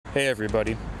Hey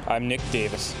everybody, I'm Nick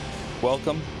Davis.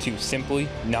 Welcome to Simply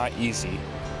Not Easy,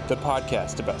 the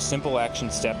podcast about simple action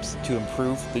steps to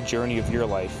improve the journey of your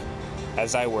life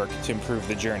as I work to improve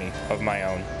the journey of my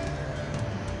own.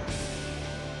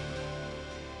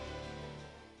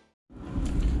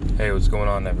 Hey, what's going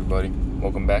on everybody?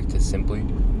 Welcome back to Simply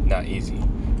Not Easy.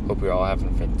 Hope you're all having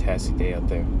a fantastic day out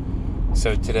there.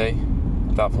 So today,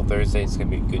 Thoughtful Thursday, it's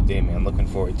going to be a good day, man. Looking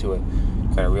forward to it.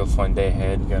 Got a real fun day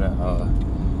ahead. Gonna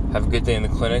have a good day in the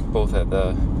clinic, both at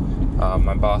the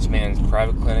my boss man's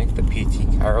private clinic, the PT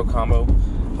Chiro combo,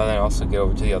 and then also get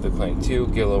over to the other clinic too,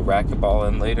 get a little racquetball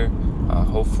in later,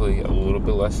 hopefully a little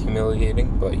bit less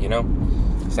humiliating, but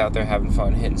just out there having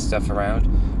fun, hitting stuff around,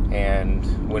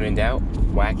 and when in doubt,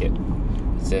 whack it.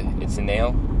 It's a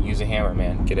nail, use a hammer,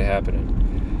 man, get it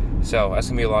happening. So that's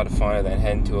gonna be a lot of fun, and then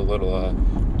heading to a little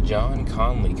John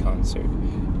Conley concert.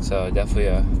 So definitely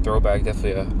a throwback,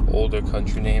 definitely a older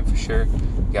country name for sure.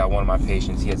 Got one of my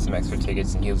patients, he had some extra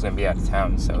tickets and he was going to be out of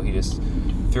town, so he just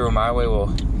threw them my way. We'll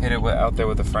hit it out there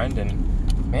with a friend, and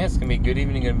man, it's going to be a good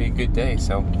evening, going to be a good day,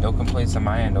 so no complaints on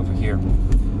my end over here.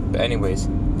 But anyways,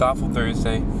 Thoughtful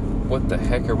Thursday, what the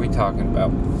heck are we talking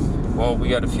about? Well, we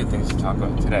got a few things to talk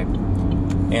about today,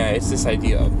 and it's this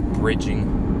idea of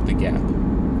bridging the gap.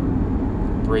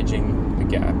 Bridging the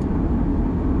gap.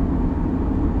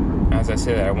 As I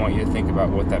say that, I want you to think about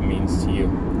what that means to you.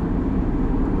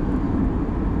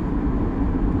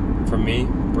 For me,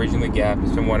 bridging the gap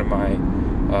has been one of my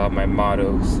my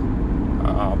mottos,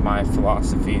 my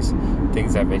philosophies,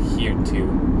 things I've adhered to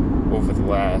over the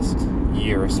last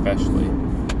year especially.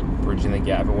 Bridging the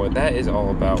gap. And what that is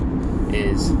all about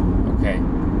is, okay,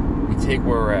 we take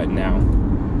where we're at now,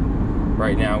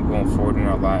 right now, going forward in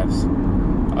our lives,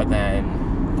 and then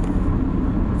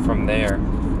from there,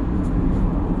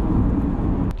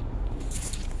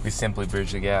 we simply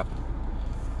bridge the gap.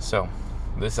 So,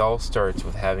 this all starts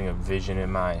with having a vision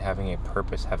in mind, having a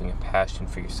purpose, having a passion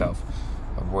for yourself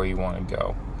of where you want to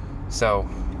go. So,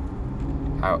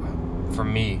 for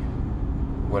me,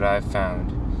 what I've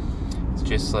found is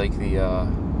just like the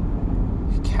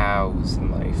cows in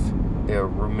life. They are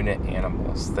ruminant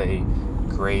animals. They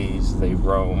graze, they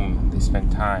roam, they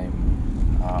spend time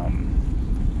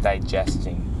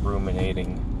digesting,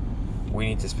 ruminating. We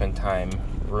need to spend time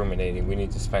ruminating. We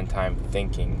need to spend time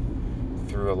thinking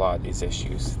through a lot of these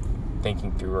issues,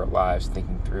 thinking through our lives,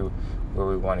 thinking through where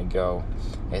we want to go.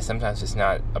 And sometimes it's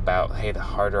not about, hey, the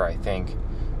harder I think,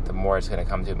 the more it's going to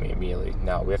come to me immediately.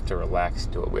 No, we have to relax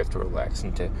into it. We have to relax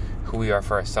into who we are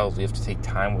for ourselves. We have to take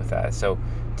time with that. So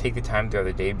take the time throughout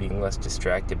the day being less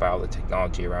distracted by all the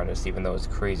technology around us, even though it's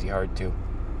crazy hard to.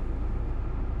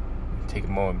 Take a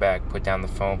moment back, put down the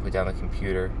phone, put down the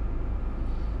computer.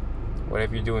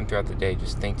 Whatever you're doing throughout the day,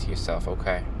 just think to yourself,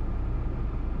 okay,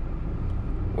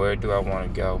 where do I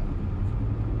want to go?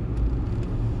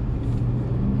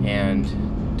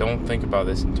 And don't think about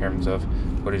this in terms of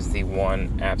what is the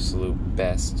one absolute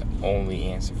best, only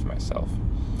answer for myself.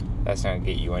 That's not going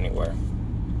to get you anywhere.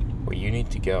 Where you need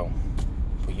to go,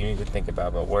 what you need to think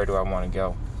about where do I want to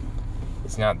go,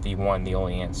 it's not the one, the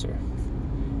only answer.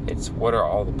 It's what are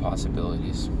all the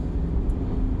possibilities.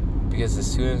 Because as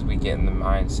soon as we get in the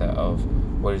mindset of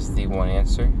what is the one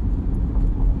answer,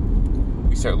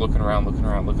 we start looking around,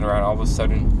 all of a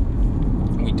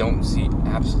sudden, we don't see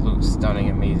absolute, stunning,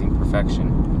 amazing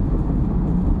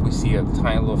perfection. We see a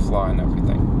tiny little flaw in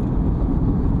everything.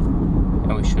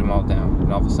 And we shoot them all down,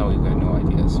 and all of a sudden we've got no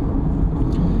ideas.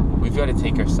 We've got to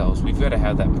take ourselves, we've got to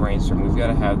have that brainstorm, we've got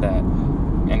to have that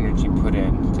energy put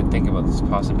in to think about these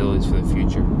possibilities for the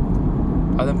future.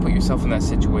 Other than put yourself in that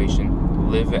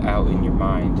situation, live it out in your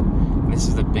mind. And this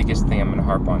is the biggest thing I'm going to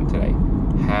harp on today.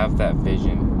 Have that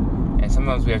vision. And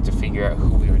sometimes we have to figure out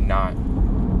who we are not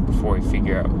before we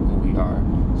figure out who we are.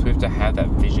 So we have to have that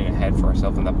vision ahead for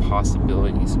ourselves and the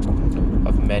possibilities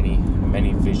of many,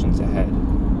 many visions ahead.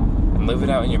 And live it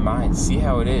out in your mind. See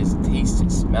how it is. Taste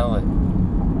it. Smell it.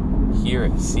 Hear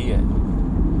it. See it.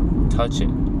 Touch it.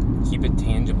 Keep it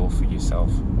tangible for yourself.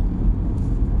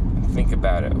 And think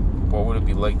about it. What would it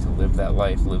be like to live that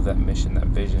life, live that mission, that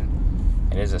vision?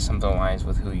 And is it something that aligns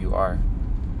with who you are?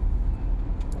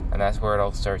 And that's where it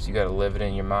all starts. You got to live it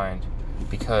in your mind.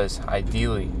 Because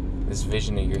ideally, this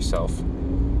vision of yourself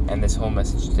and this whole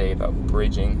message today about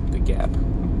bridging the gap.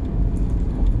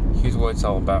 Here's what it's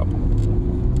all about.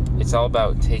 It's all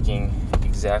about taking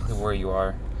exactly where you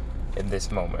are in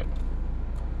this moment.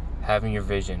 Having your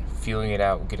vision, feeling it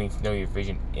out, getting to know your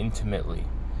vision intimately.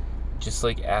 Just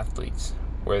like athletes,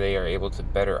 where they are able to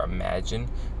better imagine,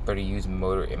 better use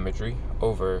motor imagery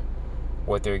over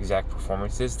what their exact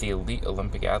performance is. The elite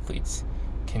Olympic athletes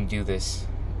can do this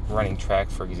running track,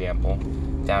 for example,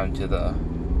 down to a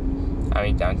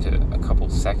couple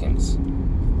seconds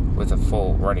with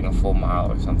running a full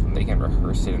mile or something. They can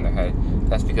rehearse it in their head.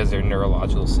 That's because their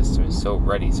neurological system is so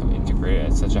ready, so integrated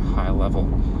at such a high level,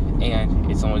 and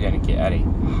it's only going to get at a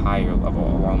higher level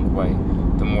along the way.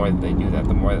 The more that they do that,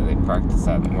 the more that they practice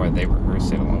that, the more that they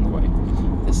rehearse it along the way.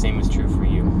 The same is true for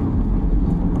you.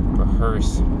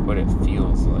 Rehearse what it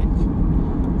feels like.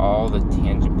 All the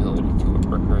tangibility to it.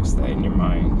 Rehearse that in your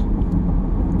mind.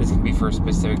 This can be for a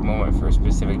specific moment, for a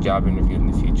specific job interview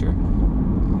in the future.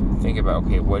 Think about,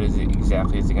 okay, what is it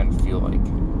exactly is it going to feel like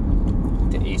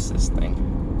to ace this thing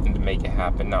and to make it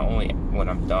happen, not only when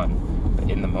I'm done, but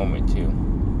in the moment too.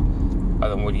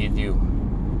 Then what do?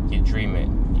 You dream it,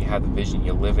 you have the vision,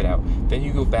 you live it out. Then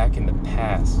you go back in the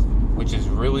past, which is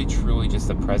really truly just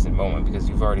the present moment, because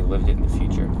you've already lived it in the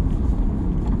future.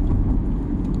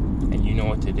 And you know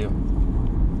what to do.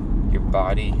 Your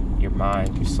body, your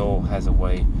mind, your soul has a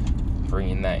way of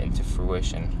bringing that into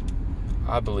fruition.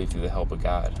 I believe through the help of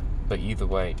God. But either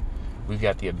way, we've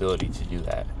got the ability to do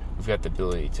that. We've got the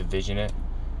ability to vision it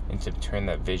and to turn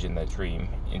that vision, that dream,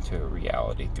 into a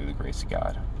reality through the grace of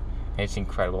God. And it's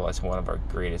incredible. It's one of our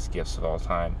greatest gifts of all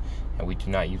time, and we do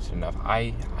not use it enough.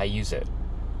 I use it,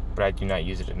 but I do not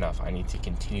use it enough. I need to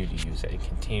continue to use it and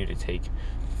continue to take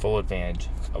full advantage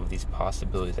of these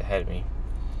possibilities ahead of me.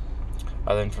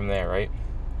 Other than from there, right?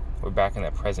 We're back in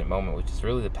that present moment, which is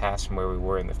really the past from where we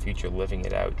were in the future, living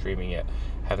it out, dreaming it,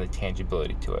 having the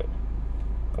tangibility to it.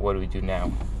 And what do we do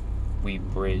now? We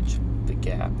bridge the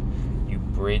gap. You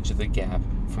bridge the gap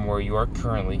from where you are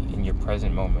currently in your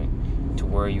present moment to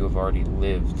where you have already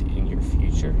lived in your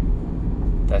future.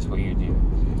 That's what you do.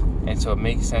 And so it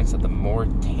makes sense that the more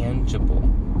tangible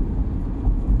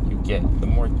you get, the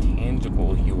more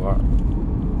tangible you are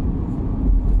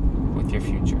with your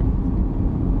future,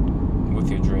 with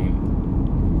your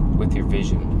dream, with your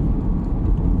vision.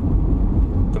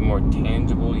 The more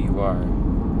tangible you are,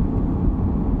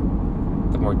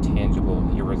 the more tangible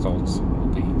your results will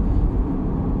be.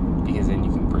 Because then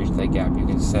you can bridge that gap. You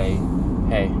can say,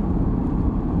 hey,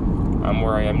 I'm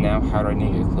where I am now. How do I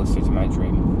need to get closer to my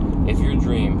dream? If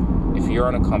you're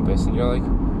on a compass and you're like,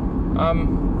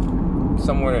 I'm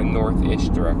somewhere in a north-ish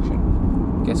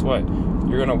direction, guess what?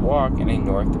 You're going to walk in a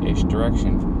north-ish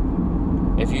direction.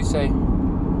 If you say,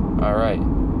 all right,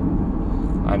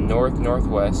 I'm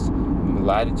north-northwest,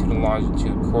 latitude and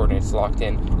longitude coordinates locked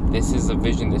in, this is a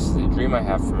vision, this is a dream I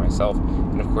have for myself.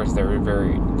 And of course there are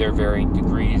varying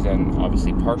degrees and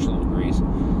obviously partial degrees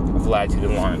of latitude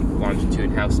and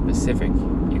longitude, how specific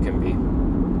you can be.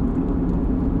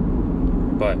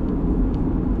 But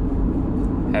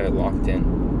have it locked in.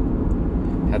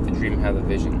 Have the dream, have the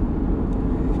vision.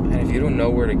 And if you don't know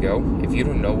where to go, if you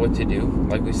don't know what to do,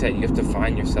 like we said, you have to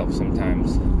find yourself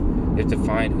sometimes. You have to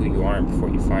find who you are before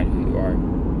you find who you are.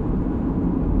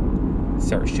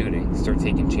 Start shooting, start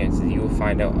taking chances. You will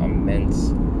find out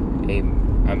immense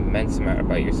amount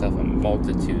about yourself, a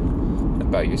multitude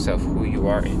about yourself, who you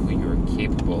are and who you are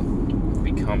capable of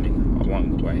becoming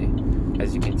along the way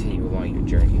as you continue along your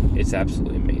journey. It's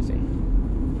absolutely amazing.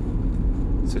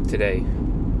 So today,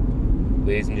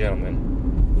 ladies and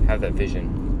gentlemen, have that vision,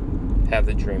 have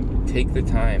the dream. Take the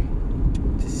time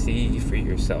to see for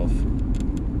yourself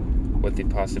what the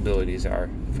possibilities are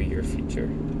for your future.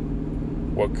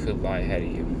 What could lie ahead of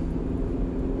you?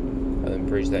 And then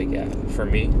bridge that gap. For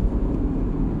me,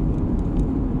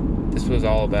 this was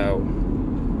all about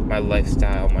my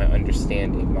lifestyle, my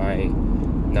understanding, my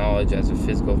knowledge as a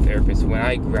physical therapist. When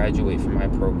I graduate from my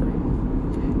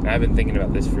program, and I've been thinking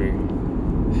about this for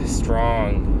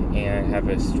strong and have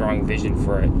a strong vision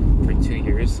for it for 2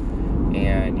 years,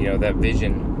 and that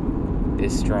vision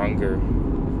is stronger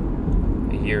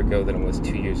a year ago than it was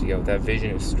 2 years ago. That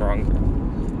vision is stronger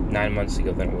 9 months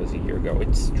ago than it was a year ago.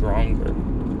 It's stronger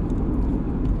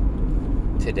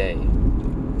today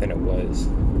than it was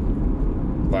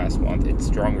last month. It's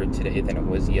stronger today than it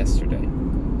was yesterday.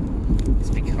 It's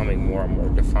becoming more and more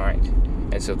defined.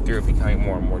 And so through it becoming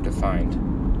more and more defined,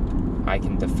 I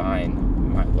can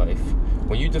define my life.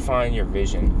 When you define your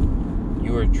vision,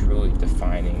 you are truly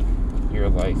defining your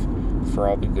life for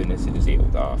all the goodness it is able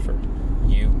to offer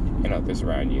you and others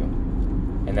around you.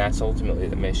 And that's ultimately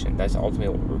the mission. That's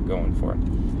ultimately what we're going for.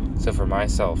 So for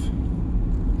myself,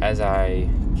 as I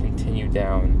continue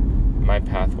down my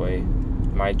pathway,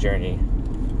 my journey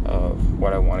of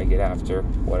what I want to get after,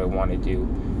 what I want to do,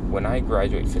 when I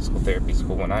graduate physical therapy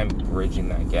school, when I'm bridging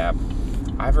that gap,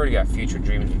 I've already got future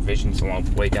dreams and visions along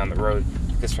the way down the road.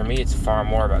 Because for me, it's far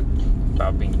more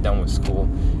about being done with school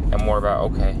and more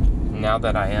about, okay, now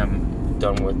that I am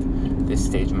done with this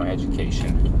stage of my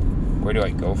education, Where do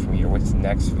I go from here? What's the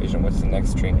next vision? What's the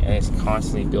next dream? And it's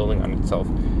constantly building on itself.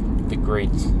 The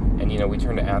greats, and we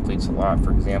turn to athletes a lot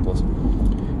for examples.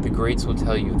 The greats will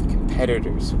tell you, the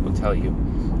competitors will tell you,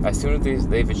 as soon as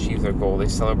they've achieved their goal, they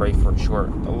celebrate for a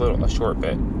short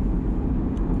bit.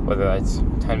 Whether that's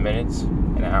 10 minutes,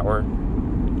 an hour,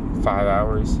 5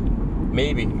 hours,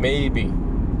 maybe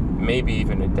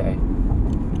even a day.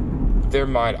 Their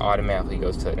mind automatically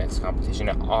goes to the next competition.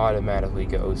 It automatically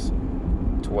goes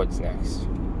to what's next.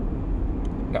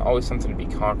 Not always something to be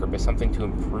conquered, but something to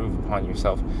improve upon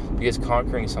yourself. Because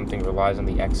conquering something relies on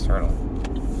the external.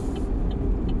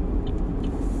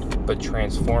 But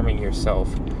transforming yourself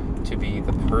to be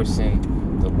the person,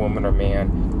 the woman or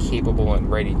man, capable and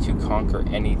ready to conquer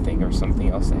anything or something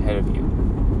else ahead of you.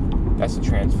 That's a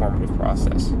transformative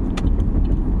process.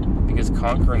 Because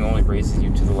conquering only raises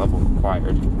you to the level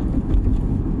required.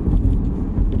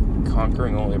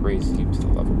 Conquering only raises you to the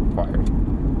level required.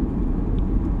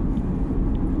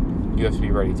 You have to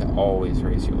be ready to always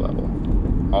raise your level.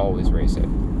 Always raise it.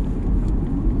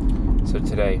 So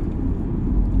today,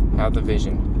 have the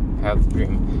vision, have the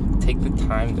dream. Take the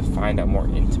time to find out more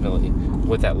intimately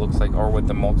what that looks like, or what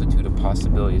the multitude of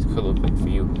possibilities could look like for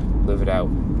you. Live it out.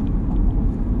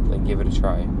 Then give it a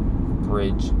try.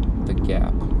 Bridge the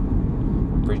gap.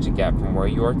 Bridge the gap from where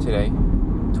you are today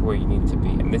to where you need to be.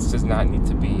 And this does not need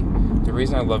to be, the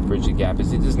reason I love Bridge the Gap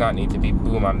is it does not need to be,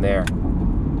 boom, I'm there.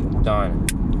 Done.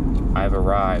 I've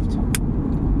arrived.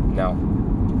 No.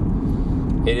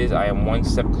 It is, I am one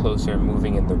step closer,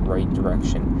 moving in the right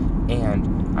direction.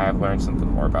 And I have learned something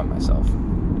more about myself.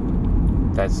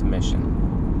 That's the mission.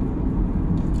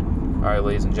 Alright,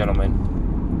 ladies and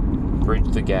gentlemen. Bridge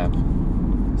the gap.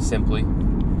 Simply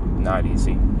not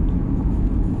easy.